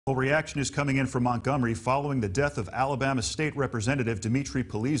Well, reaction is coming in from Montgomery following the death of Alabama State Representative Dimitri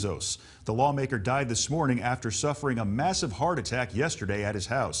Polizos. The lawmaker died this morning after suffering a massive heart attack yesterday at his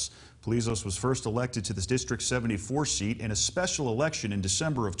house. Polizos was first elected to the District 74 seat in a special election in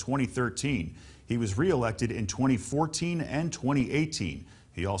December of 2013. He was re-elected in 2014 and 2018.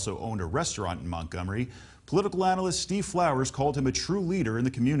 He also owned a restaurant in Montgomery. Political analyst Steve Flowers called him a true leader in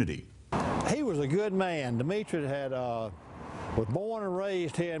the community. He was a good man. Dimitri was born and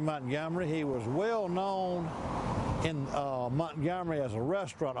raised here in Montgomery. He was well known in Montgomery as a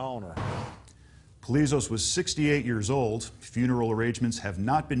restaurant owner. Polizos was 68 years old. Funeral arrangements have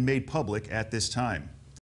not been made public at this time.